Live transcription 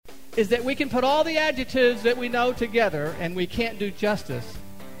is that we can put all the adjectives that we know together and we can't do justice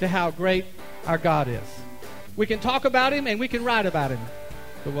to how great our God is. We can talk about him and we can write about him,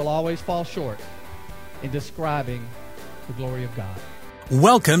 but we'll always fall short in describing the glory of God.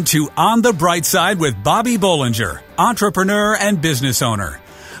 Welcome to On the Bright Side with Bobby Bollinger, entrepreneur and business owner.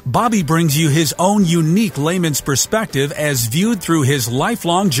 Bobby brings you his own unique layman's perspective as viewed through his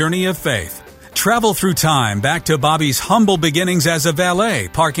lifelong journey of faith. Travel through time back to Bobby's humble beginnings as a valet,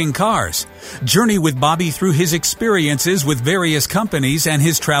 parking cars. Journey with Bobby through his experiences with various companies and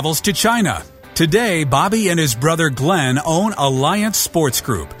his travels to China. Today, Bobby and his brother Glenn own Alliance Sports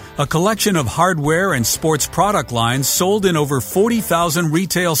Group, a collection of hardware and sports product lines sold in over 40,000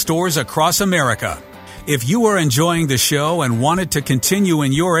 retail stores across America. If you are enjoying the show and want it to continue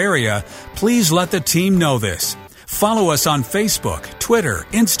in your area, please let the team know this. Follow us on Facebook, Twitter,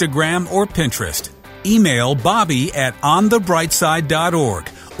 Instagram, or Pinterest. Email Bobby at onthebrightside.org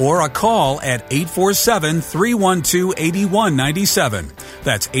or a call at 847-312-8197.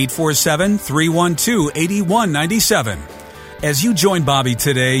 That's 847-312-8197. As you join Bobby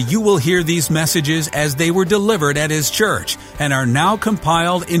today, you will hear these messages as they were delivered at his church and are now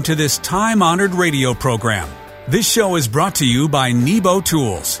compiled into this time-honored radio program. This show is brought to you by Nebo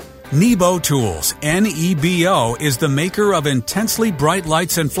Tools. Nebo Tools, N-E-B-O, is the maker of intensely bright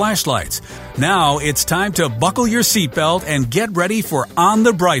lights and flashlights. Now it's time to buckle your seatbelt and get ready for On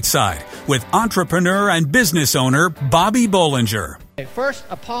the Bright Side with entrepreneur and business owner Bobby Bollinger. First,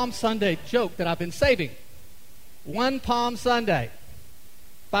 a Palm Sunday joke that I've been saving. One Palm Sunday,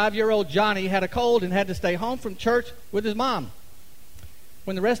 5-year-old Johnny had a cold and had to stay home from church with his mom.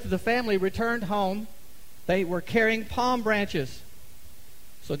 When the rest of the family returned home, they were carrying palm branches.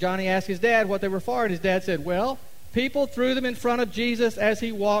 So Johnny asked his dad what they were for, and his dad said, well, people threw them in front of Jesus as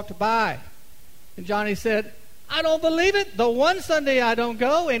he walked by. And Johnny said, I don't believe it. The one Sunday I don't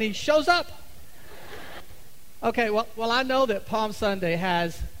go, and he shows up. Okay, well, I know that Palm Sunday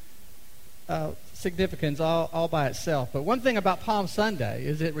has significance all by itself. But one thing about Palm Sunday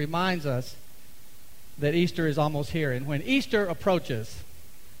is it reminds us that Easter is almost here. And when Easter approaches,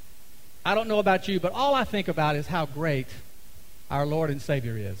 I don't know about you, but all I think about is how great our Lord and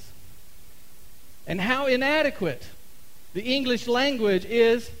Savior is. And how inadequate the English language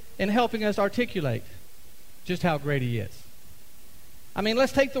is in helping us articulate just how great he is. I mean,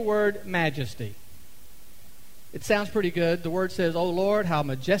 let's take the word majesty. It sounds pretty good. The word says, "O Lord, how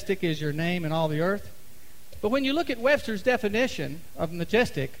majestic is your name in all the earth." But when you look at Webster's definition of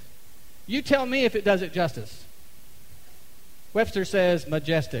majestic, you tell me if it does it justice. Webster says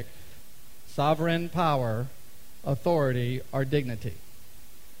majestic, sovereign power, authority, or dignity.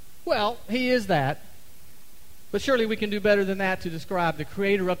 Well, he is that. But surely we can do better than that to describe the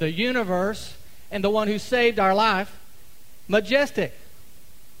creator of the universe and the one who saved our life. Majestic,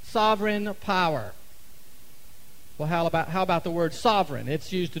 sovereign power. Well, how about the word sovereign?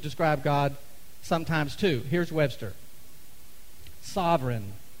 It's used to describe God sometimes too. Here's Webster.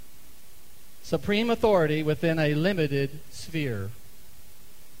 Sovereign, supreme authority within a limited sphere.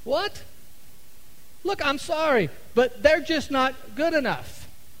 What? Look, I'm sorry, but they're just not good enough.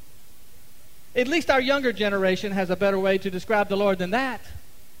 At least our younger generation has a better way to describe the Lord than that.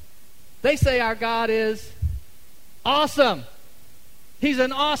 They say our God is awesome. He's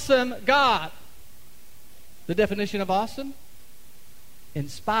an awesome God. The definition of awesome?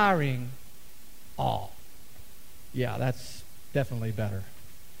 Inspiring awe. Yeah, that's definitely better.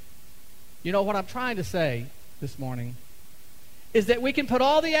 You know what I'm trying to say this morning is that we can put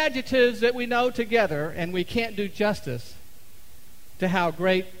all the adjectives that we know together and we can't do justice to how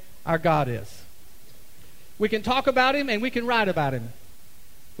great our God is. We can talk about him and we can write about him,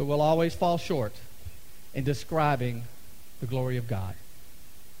 but we'll always fall short in describing the glory of God.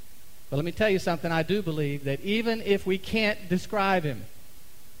 But let me tell you something. I do believe that even if we can't describe him,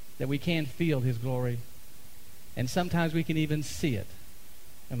 that we can feel his glory, and sometimes we can even see it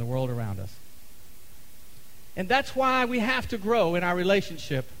in the world around us. And that's why we have to grow in our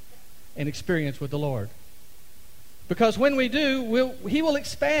relationship and experience with the Lord. Because when we do, he will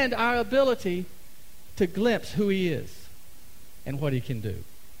expand our ability to glimpse who he is and what he can do.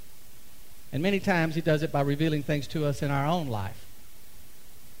 And many times he does it by revealing things to us in our own life.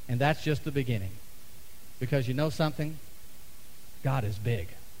 And that's just the beginning. Because you know something? God is big.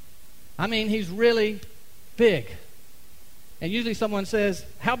 I mean, he's really big. And usually someone says,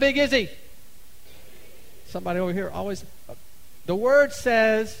 how big is he? Somebody over here always... The word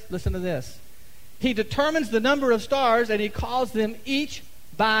says, listen to this, he determines the number of stars and he calls them each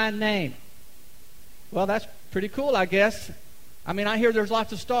by name. Well, that's pretty cool, I guess. I mean, I hear there's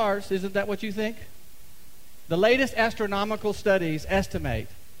lots of stars. Isn't that what you think? The latest astronomical studies estimate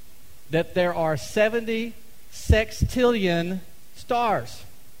that there are 70 sextillion stars.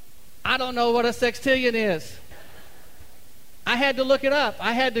 I don't know what a sextillion is. I had to look it up.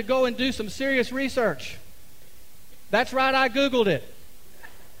 I had to go and do some serious research. That's right, I Googled it.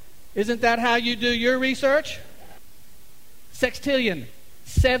 Isn't that how you do your research? Sextillion,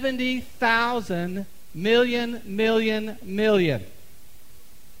 70,000 million.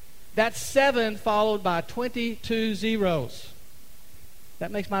 That's 7 followed by 22 zeros.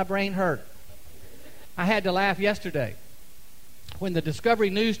 That makes my brain hurt. I had to laugh yesterday when the Discovery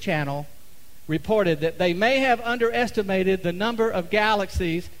News Channel reported that they may have underestimated the number of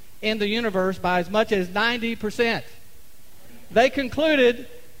galaxies in the universe by as much as 90%. They concluded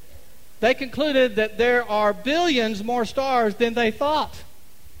that there are billions more stars than they thought.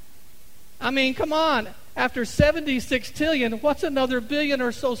 I mean, come on. After 76 trillion, what's another billion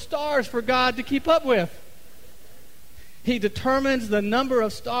or so stars for God to keep up with? He determines the number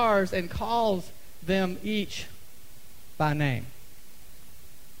of stars and calls them each by name.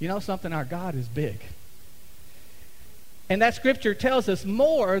 You know something? Our God is big. And that scripture tells us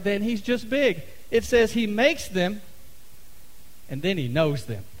more than he's just big. It says he makes them and then he knows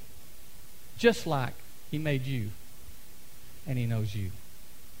them. Just like he made you and he knows you.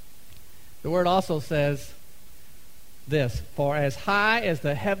 The word also says this, for as high as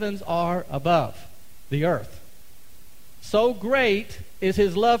the heavens are above the earth, so great is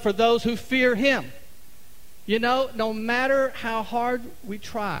his love for those who fear him. You know, no matter how hard we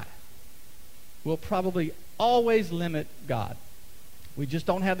try, we'll probably always limit God. We just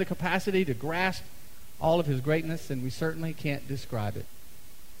don't have the capacity to grasp all of his greatness, and we certainly can't describe it.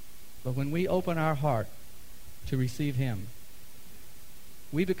 But when we open our heart to receive him,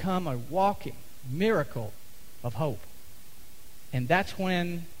 we become a walking miracle of hope. And that's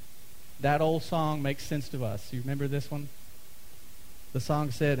when that old song makes sense to us. You remember this one? The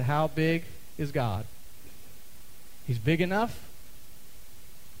song said, how big is God? He's big enough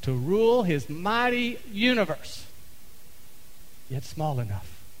to rule his mighty universe, yet small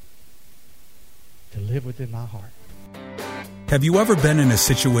enough to live within my heart. Have you ever been in a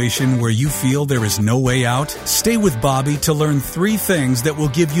situation where you feel there is no way out? Stay with Bobby to learn 3 things that will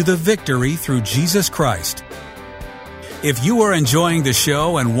give you the victory through Jesus Christ. If you are enjoying the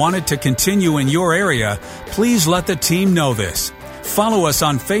show and want it to continue in your area, please let the team know this. Follow us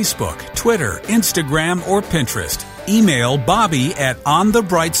on Facebook, Twitter, Instagram, or Pinterest. Email Bobby at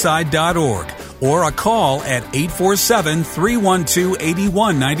onthebrightside.org or a call at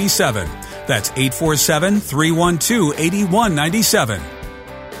 847-312-8197. That's 847-312-8197.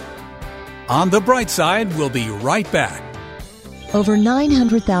 On the Bright Side, we'll be right back. Over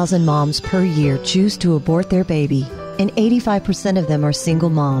 900,000 moms per year choose to abort their baby, and 85% of them are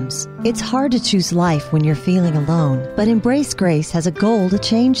single moms. It's hard to choose life when you're feeling alone, but Embrace Grace has a goal to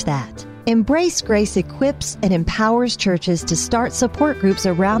change that. Embrace Grace equips and empowers churches to start support groups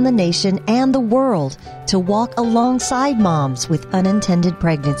around the nation and the world to walk alongside moms with unintended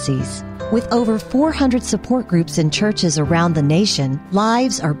pregnancies. With over 400 support groups in churches around the nation,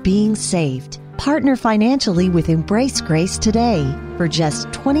 lives are being saved. Partner financially with Embrace Grace today. For just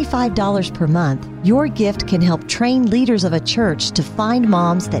 $25 per month, your gift can help train leaders of a church to find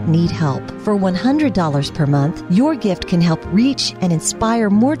moms that need help. For $100 per month, your gift can help reach and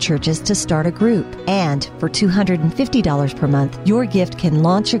inspire more churches to start a group. And for $250 per month, your gift can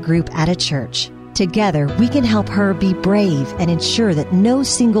launch a group at a church. Together, we can help her be brave and ensure that no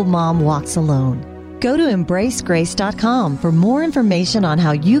single mom walks alone. Go to EmbraceGrace.com for more information on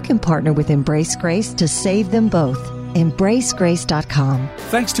how you can partner with Embrace Grace to save them both. EmbraceGrace.com.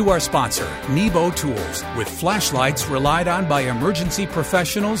 Thanks to our sponsor, Nebo Tools, with flashlights relied on by emergency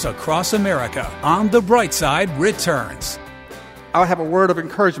professionals across America. On the Bright Side returns. I have a word of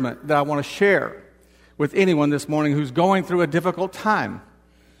encouragement that I want to share with anyone this morning who's going through a difficult time.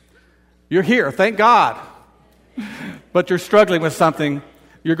 You're here, thank God, but you're struggling with something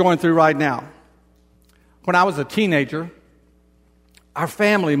you're going through right now. When I was a teenager, our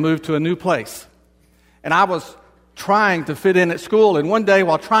family moved to a new place, and I was trying to fit in at school, and one day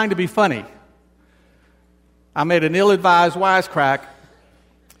while trying to be funny, I made an ill-advised wisecrack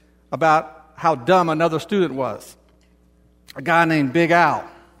about how dumb another student was, a guy named Big Al.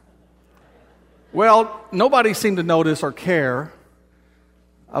 Well, nobody seemed to notice or care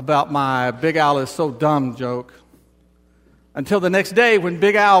about my Big Al is so dumb joke until the next day when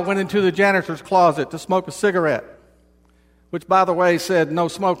Big Al went into the janitor's closet to smoke a cigarette, which, by the way, said no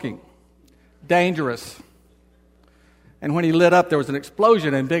smoking, dangerous. And when he lit up, there was an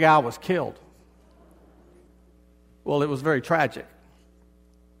explosion and Big Al was killed. Well, it was very tragic.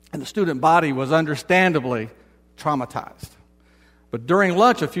 And the student body was understandably traumatized. But during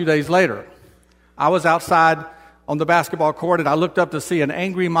lunch a few days later, I was outside on the basketball court, and I looked up to see an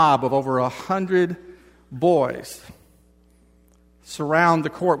angry mob of over 100 boys surround the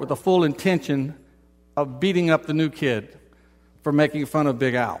court with the full intention of beating up the new kid for making fun of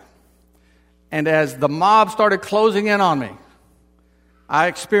Big Al. And as the mob started closing in on me, I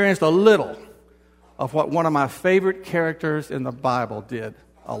experienced a little of what one of my favorite characters in the Bible did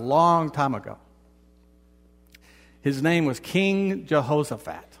a long time ago. His name was King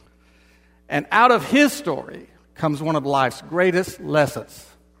Jehoshaphat. And out of his story comes one of life's greatest lessons,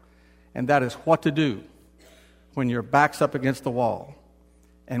 and that is what to do when your back's up against the wall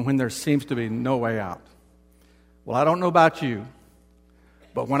and when there seems to be no way out. Well, I don't know about you,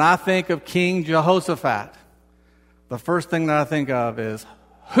 but when I think of King Jehoshaphat, the first thing that I think of is,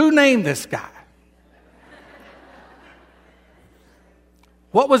 who named this guy?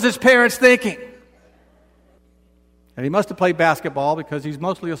 What was his parents thinking? And he must have played basketball because he's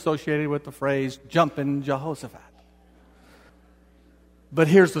mostly associated with the phrase, jumping Jehoshaphat. But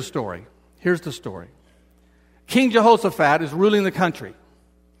here's the story. King Jehoshaphat is ruling the country.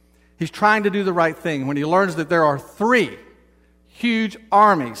 He's trying to do the right thing when he learns that there are 3 huge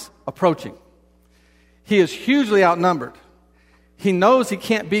armies approaching. He is hugely outnumbered. He knows he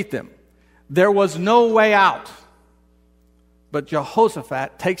can't beat them. There was no way out. But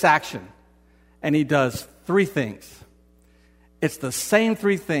Jehoshaphat takes action, and he does 3 things. It's the same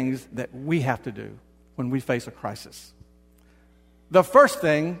 3 things that we have to do when we face a crisis. The first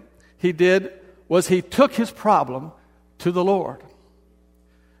thing he did was he took his problem to the Lord.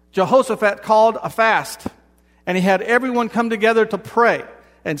 Jehoshaphat called a fast, and he had everyone come together to pray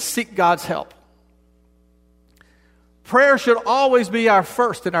and seek God's help. Prayer should always be our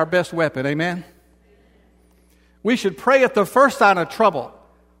first and our best weapon, amen? We should pray at the first sign of trouble,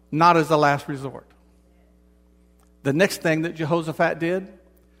 not as the last resort. The next thing that Jehoshaphat did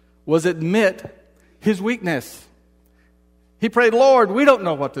was admit his weakness. He prayed, Lord, we don't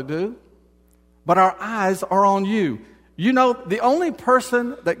know what to do, but our eyes are on you. You know, the only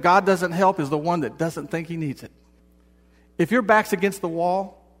person that God doesn't help is the one that doesn't think he needs it. If your back's against the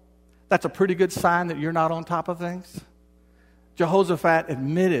wall, that's a pretty good sign that you're not on top of things. Jehoshaphat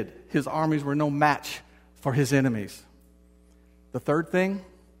admitted his armies were no match for his enemies. The third thing,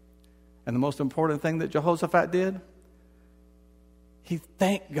 and the most important thing that Jehoshaphat did, he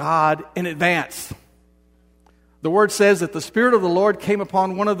thanked God in advance. The word says that the Spirit of the Lord came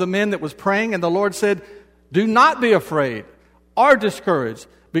upon one of the men that was praying, and the Lord said, do not be afraid or discouraged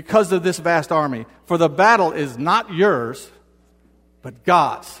because of this vast army, for the battle is not yours, but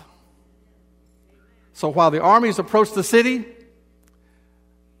God's. So while the armies approached the city,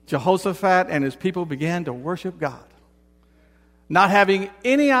 Jehoshaphat and his people began to worship God, not having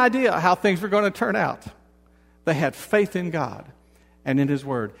any idea how things were going to turn out. They had faith in God and in his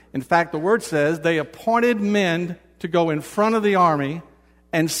word. In fact, the word says they appointed men to go in front of the army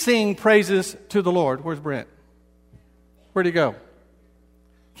and sing praises to the Lord. Where's Brent? Where'd he go?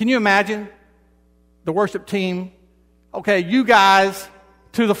 Can you imagine the worship team? Okay, you guys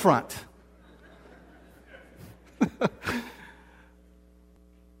to the front.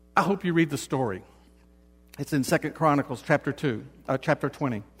 I hope you read the story. It's in 2 Chronicles chapter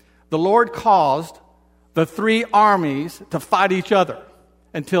 20. The Lord caused the 3 armies to fight each other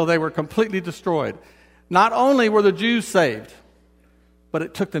until they were completely destroyed. Not only were the Jews saved, but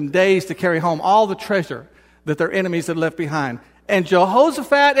it took them days to carry home all the treasure that their enemies had left behind. And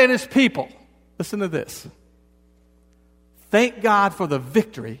Jehoshaphat and his people, listen to this, thank God for the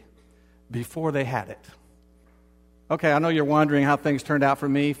victory before they had it. Okay, I know you're wondering how things turned out for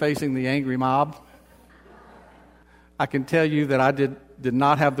me facing the angry mob. I can tell you that I did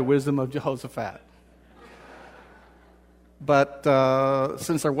not have the wisdom of Jehoshaphat. But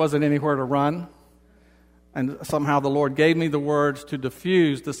since there wasn't anywhere to run, and somehow the Lord gave me the words to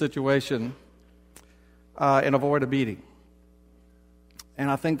diffuse the situation and avoid a beating. And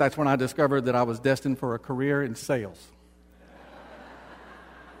I think that's when I discovered that I was destined for a career in sales.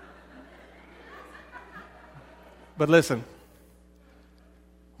 But listen,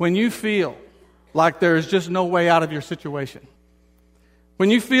 when you feel like there is just no way out of your situation, when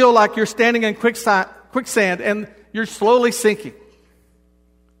you feel like you're standing in quicksand and you're slowly sinking,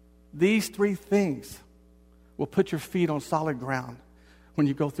 these 3 things will put your feet on solid ground when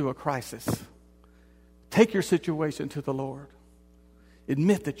you go through a crisis. Take your situation to the Lord.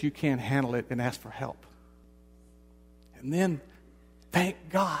 Admit that you can't handle it and ask for help. And then thank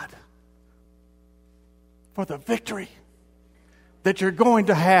God for the victory that you're going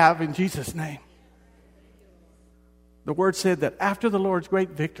to have in Jesus' name. The word said that after the Lord's great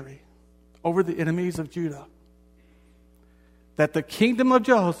victory over the enemies of Judah, that the kingdom of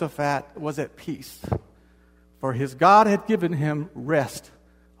Jehoshaphat was at peace, for his God had given him rest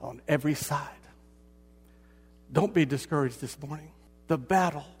on every side. Don't be discouraged this morning. The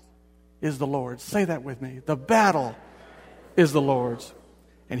battle is the Lord's. Say that with me. The battle is the Lord's.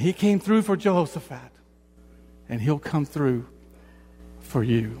 And he came through for Jehoshaphat, and he'll come through for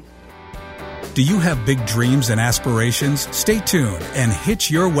you. Do you have big dreams and aspirations? Stay tuned and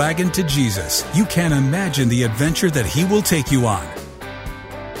hitch your wagon to Jesus. You can't imagine the adventure that he will take you on.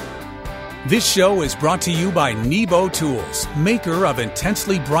 This show is brought to you by Nebo Tools, maker of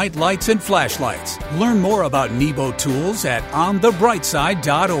intensely bright lights and flashlights. Learn more about Nebo Tools at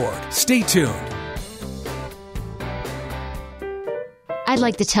onthebrightside.org. Stay tuned. I'd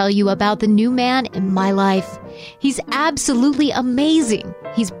like to tell you about the new man in my life. He's absolutely amazing.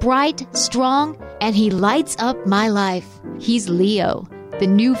 He's bright, strong, and he lights up my life. He's Leo, the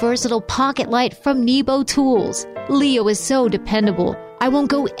new versatile pocket light from Nebo Tools. Leo is so dependable. I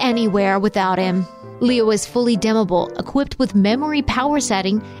won't go anywhere without him. Leo is fully dimmable, equipped with memory power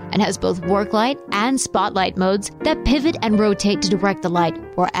setting, and has both work light and spotlight modes that pivot and rotate to direct the light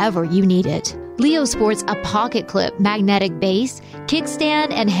wherever you need it. Leo sports a pocket clip, magnetic base,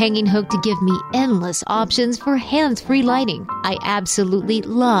 kickstand, and hanging hook to give me endless options for hands-free lighting. I absolutely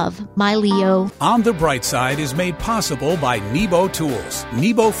love my Leo. On the Bright Side is made possible by Nebo Tools.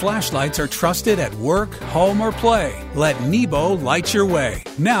 Nebo flashlights are trusted at work, home, or play. Let Nebo light your way.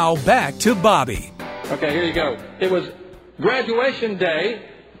 Now back to Bobby. Okay, here you go. It was graduation day,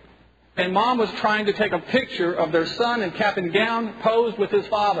 and Mom was trying to take a picture of their son in cap and gown posed with his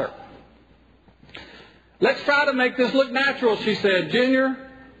father. Let's try to make this look natural, she said. Junior,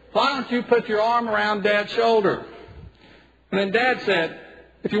 why don't you put your arm around Dad's shoulder? And then Dad said,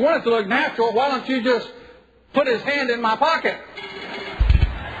 if you want it to look natural, why don't you just put his hand in my pocket?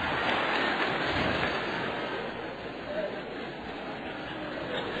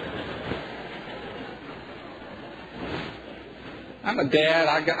 I'm a dad.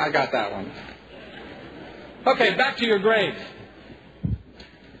 I got that one. Okay, back to your grades.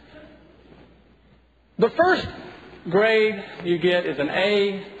 The first grade you get is an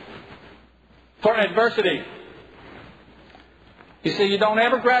A for adversity. You see, you don't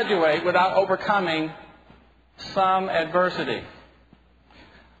ever graduate without overcoming some adversity.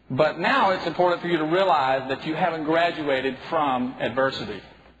 But now it's important for you to realize that you haven't graduated from adversity.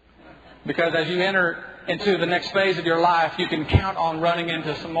 Because as you enter into the next phase of your life, you can count on running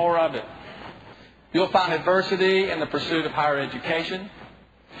into some more of it. You'll find adversity in the pursuit of higher education,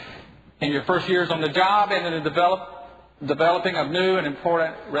 in your first years on the job, and in the developing of new and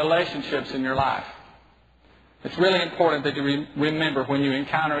important relationships in your life. It's really important that you remember when you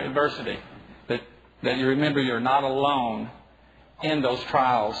encounter adversity, that you remember you're not alone in those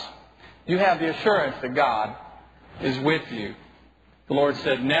trials. You have the assurance that God is with you. The Lord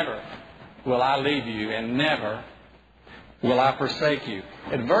said, never will I leave you, and never will I forsake you.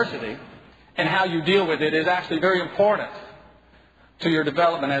 Adversity and how you deal with it is actually very important to your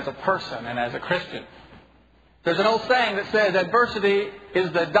development as a person and as a Christian. There's an old saying that says, adversity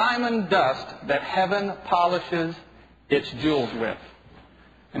is the diamond dust that heaven polishes its jewels with.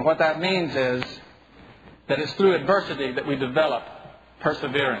 And what that means is that it's through adversity that we develop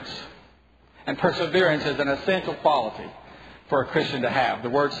perseverance. And perseverance is an essential quality for a Christian to have. The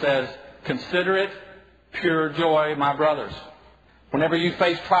Word says, consider it pure joy, my brothers, whenever you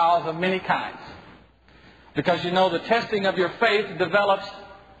face trials of many kinds. Because you know the testing of your faith develops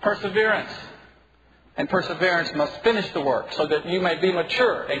perseverance. And perseverance must finish the work so that you may be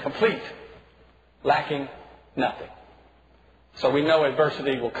mature and complete, lacking nothing. So we know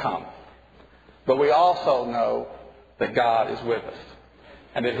adversity will come. But we also know that God is with us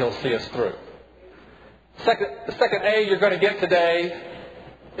and that He'll see us through. The second A you're going to get today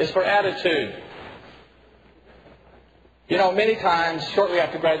is for attitude. You know, many times, shortly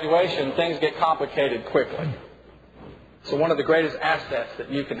after graduation, things get complicated quickly. So one of the greatest assets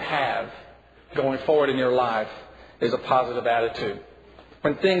that you can have going forward in your life is a positive attitude.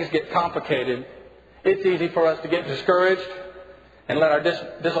 When things get complicated, it's easy for us to get discouraged and let our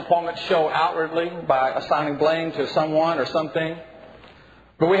disappointment show outwardly by assigning blame to someone or something.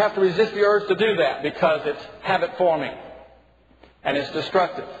 But we have to resist the urge to do that because it's habit-forming and it's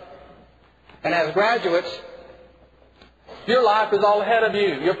destructive. And as graduates, your life is all ahead of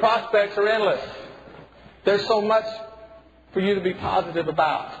you. Your prospects are endless. There's so much for you to be positive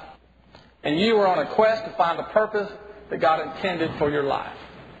about. And you are on a quest to find the purpose that God intended for your life.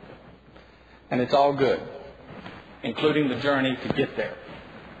 And it's all good, including the journey to get there.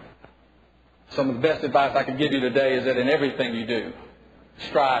 Some of the best advice I can give you today is that in everything you do,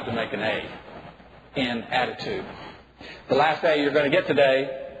 strive to make an A in attitude. The last A you're going to get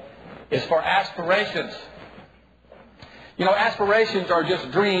today is for aspirations. You know, aspirations are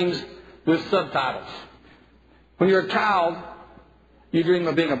just dreams with subtitles. When you're a child, you dream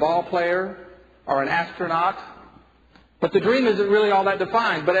of being a ball player or an astronaut. But the dream isn't really all that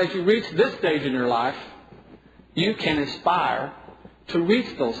defined. But as you reach this stage in your life, you can aspire to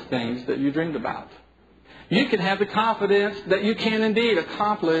reach those things that you dreamed about. You can have the confidence that you can indeed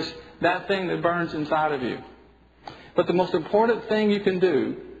accomplish that thing that burns inside of you. But the most important thing you can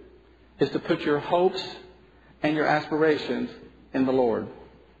do is to put your hopes and your aspirations in the Lord.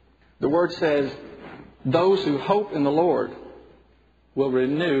 The Word says, those who hope in the Lord will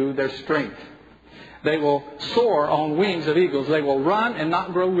renew their strength. They will soar on wings of eagles. They will run and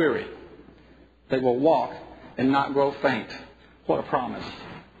not grow weary. They will walk and not grow faint. What a promise.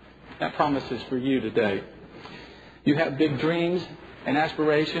 That promise is for you today. You have big dreams and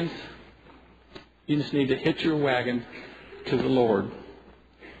aspirations. You just need to hitch your wagon to the Lord.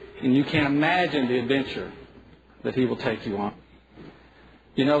 And you can't imagine the adventure that He will take you on.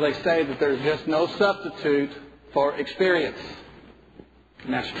 You know, they say that there's just no substitute for experience.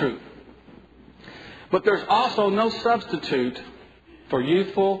 And that's true. But there's also no substitute for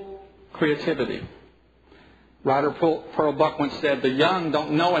youthful creativity. Writer Pearl Buck once said, the young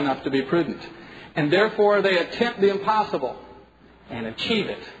don't know enough to be prudent, and therefore they attempt the impossible and achieve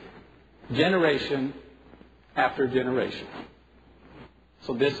it generation after generation.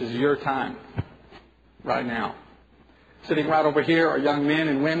 So this is your time right now. Sitting right over here are young men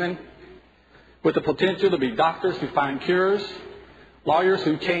and women with the potential to be doctors who find cures, lawyers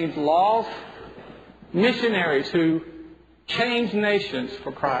who change laws, missionaries who change nations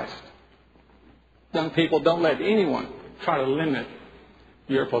for Christ. Young people, don't let anyone try to limit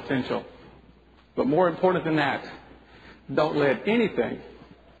your potential. But more important than that, don't let anything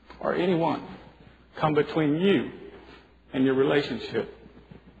or anyone come between you and your relationship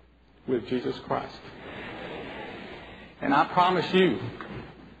with Jesus Christ. And I promise you,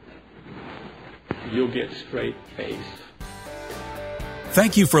 you'll get straight A's.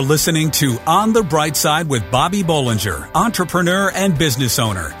 Thank you for listening to On the Bright Side with Bobby Bollinger, entrepreneur and business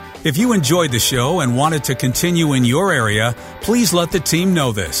owner. If you enjoyed the show and wanted to continue in your area, please let the team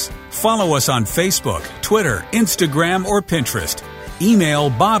know this. Follow us on Facebook, Twitter, Instagram, or Pinterest.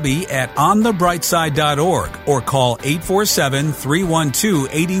 Email Bobby at onthebrightside.org or call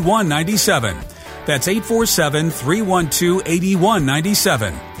 847-312-8197. That's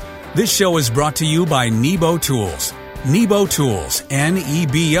 847-312-8197. This show is brought to you by Nebo Tools. Nebo Tools,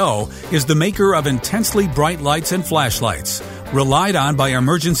 N-E-B-O, is the maker of intensely bright lights and flashlights. Relied on by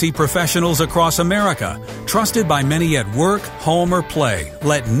emergency professionals across America. Trusted by many at work, home, or play.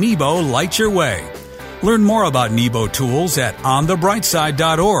 Let Nebo light your way. Learn more about Nebo Tools at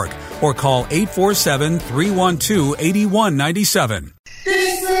onthebrightside.org or call 847-312-8197.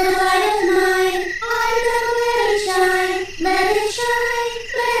 This little light of mine, I'm gonna let it shine, let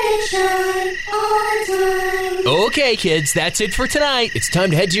it shine all the time. Okay, kids, that's it for tonight. It's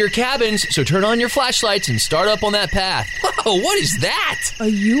time to head to your cabins, so turn on your flashlights and start up on that path. Whoa, what is that? A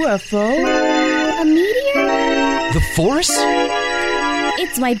UFO? A meteor? The Force?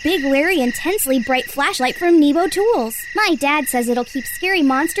 It's my Big Larry intensely bright flashlight from Nebo Tools. My dad says it'll keep scary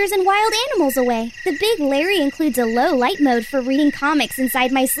monsters and wild animals away. The Big Larry includes a low light mode for reading comics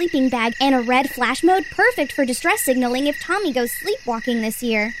inside my sleeping bag and a red flash mode perfect for distress signaling if Tommy goes sleepwalking this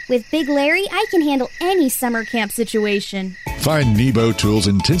year. With Big Larry, I can handle any summer camp situation. Find Nebo Tools'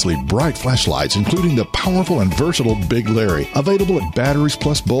 intensely bright flashlights, including the powerful and versatile Big Larry, available at Batteries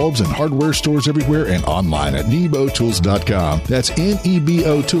Plus Bulbs and hardware stores everywhere and online at nebotools.com. That's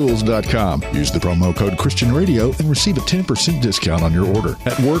nebotools.com. Use the promo code Christian Radio and receive a 10% discount on your order.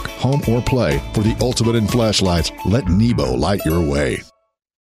 At work, home, or play, for the ultimate in flashlights, let Nebo light your way.